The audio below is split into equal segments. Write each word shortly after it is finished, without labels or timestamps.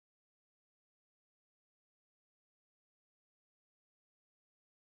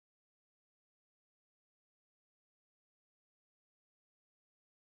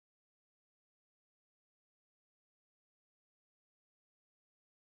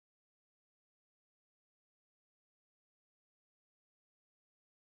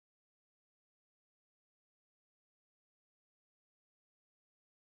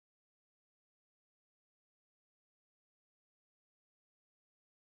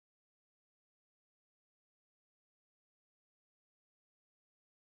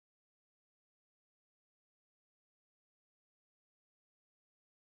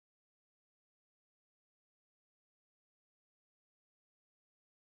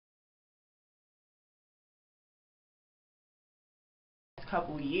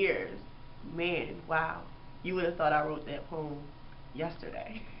couple years, man, wow, you would have thought I wrote that poem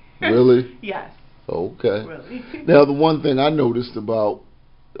yesterday. Really? Yes, Okay. really. Now, the one thing I noticed about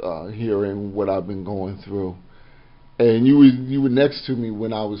hearing what I've been going through, and you were next to me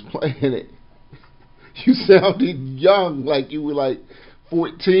when I was playing it. You sounded young, like you were like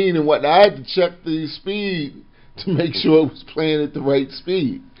 14 and whatnot. I had to check the speed to make sure it was playing at the right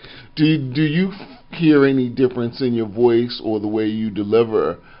speed. Do you hear any difference in your voice or the way you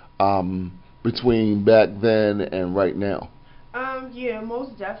deliver between back then and right now? Yeah,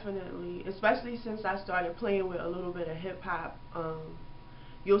 most definitely. Especially since I started playing with a little bit of hip hop.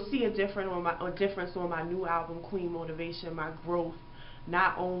 You'll see a difference on my new album, Queen Motivation, my growth,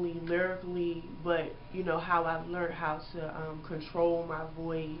 not only lyrically, but how I've learned how to control my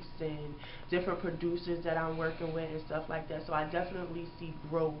voice and different producers that I'm working with and stuff like that. So I definitely see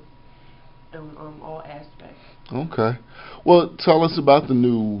growth in all aspects. Okay. Well, tell us about the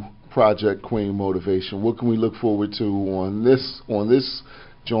new project, Queen Motivation. What can we look forward to on this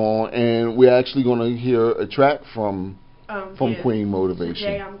John? And we're actually going to hear a track from Yeah, Queen today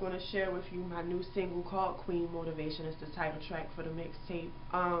Motivation. I'm going to share with you my new single called Queen Motivation. It's the title track for the mixtape.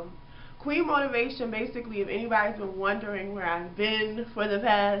 Queen Motivation, basically, if anybody's been wondering where I've been for the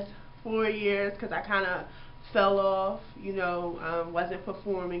past 4 years, because I kind of fell off, wasn't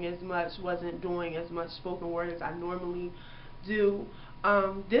performing as much, wasn't doing as much spoken word as I normally do.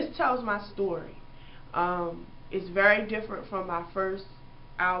 This tells my story. It's very different from my first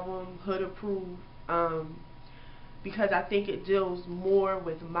album, Hood Approved. Because I think it deals more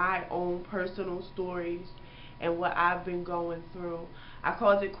with my own personal stories and what I've been going through. I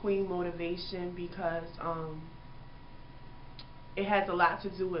called it Queen Motivation because it has a lot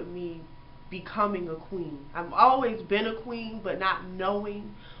to do with me becoming a queen. I've always been a queen, but not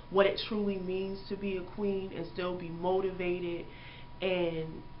knowing what it truly means to be a queen and still be motivated.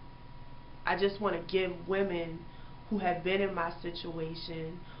 And I just want to give women who have been in my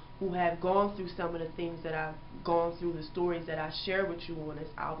situation, who have gone through some of the things that I've gone through, the stories that I share with you on this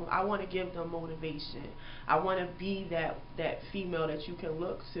album. I want to give them motivation. I want to be that female that you can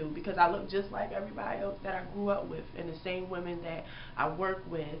look to, because I look just like everybody else that I grew up with, and the same women that I work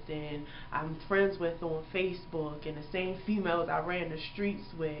with and I'm friends with on Facebook, and the same females I ran the streets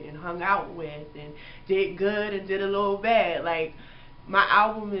with and hung out with and did good and did a little bad. Like, my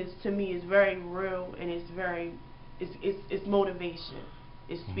album is, to me, is very real, and it's motivation.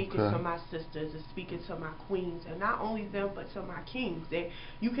 It's speaking to Okay. my sisters, it's speaking to my queens, and not only them, but to my kings. That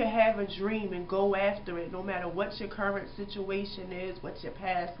you can have a dream and go after it, no matter what your current situation is, what your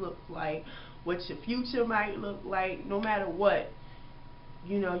past looks like, what your future might look like. No matter what,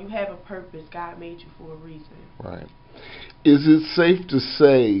 you have a purpose. God made you for a reason. Right. Is it safe to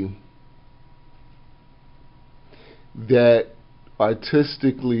say that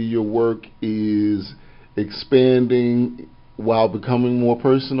artistically your work is expanding while becoming more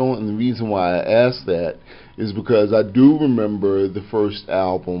personal? And the reason why I ask that is because I do remember the first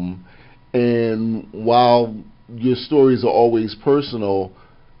album, and while your stories are always personal,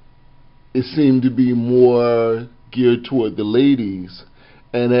 it seemed to be more geared toward the ladies.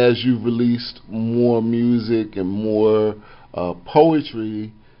 And as you've released more music and more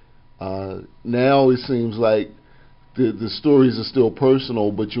poetry, now it seems like the stories are still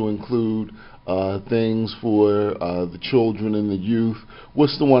personal, but you include things for the children and the youth.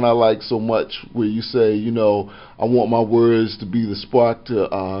 What's the one I like so much where you say, I want my words to be the spark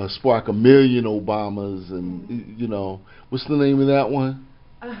to spark a million Obamas, and what's the name of that one?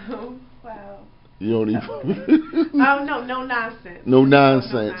 Wow. You don't even. Oh, no, no nonsense. No It's called No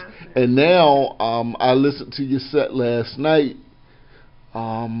nonsense. Nonsense. And now, I listened to your set last night.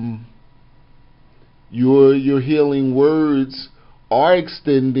 Um, your healing words are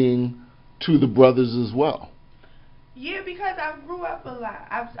extending to the brothers as well. Yeah, because I grew up a lot.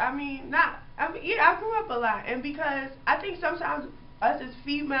 I mean, not. I mean, yeah, I grew up a lot, and because I think sometimes us as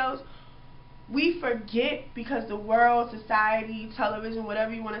females, we forget, because the world, society, television,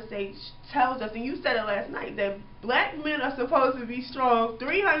 whatever you want to say, tells us, and you said it last night, that black men are supposed to be strong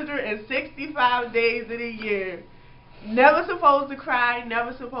 365 days of the year. Never supposed to cry,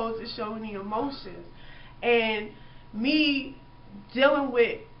 never supposed to show any emotions. And me dealing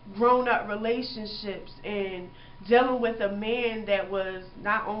with grown up relationships and dealing with a man that was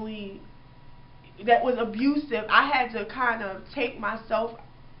not only that was abusive, I had to kind of take myself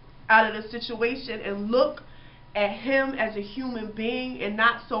out of the situation and look at him as a human being, and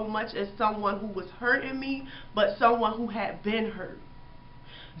not so much as someone who was hurting me, but someone who had been hurt.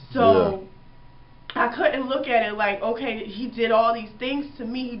 Yeah. So I couldn't look at it like, okay, he did all these things to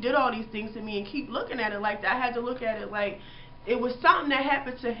me, and keep looking at it like that. I had to look at it like, it was something that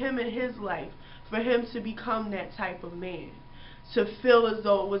happened to him in his life for him to become that type of man, to feel as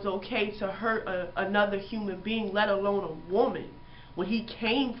though it was okay to hurt another human being, let alone a woman, when he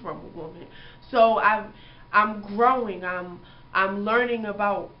came from a woman. So I'm growing. I'm learning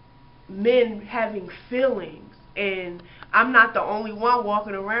about men having feelings, and I'm not the only one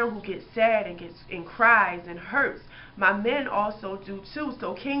walking around who gets sad and cries and hurts. My men also do too.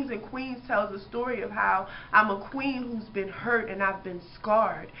 So Kings and Queens tells a story of how I'm a queen who's been hurt and I've been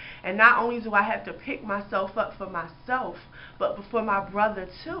scarred. And not only do I have to pick myself up for myself, but for my brother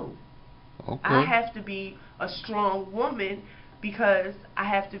too. Okay. I have to be a strong woman because I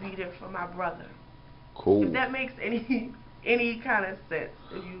have to be there for my brother. Cool. If that makes any kind of sense,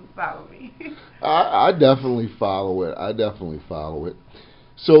 if you follow me. I definitely follow it.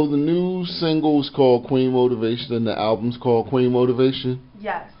 So the new single is called Queen Motivation and the album's called Queen Motivation?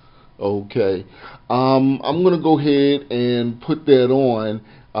 Yes. Okay. I'm going to go ahead and put that on.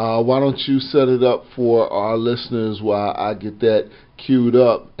 Why don't you set it up for our listeners while I get that queued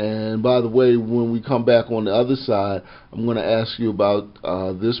up? And by the way, when we come back on the other side, I'm going to ask you about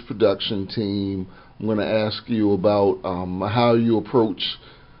this production team. I'm going to ask you about how you approach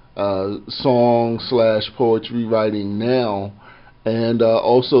song/poetry writing now, and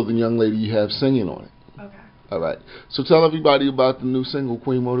also the young lady you have singing on it. Okay. All right. So tell everybody about the new single,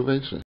 Queen Motivation.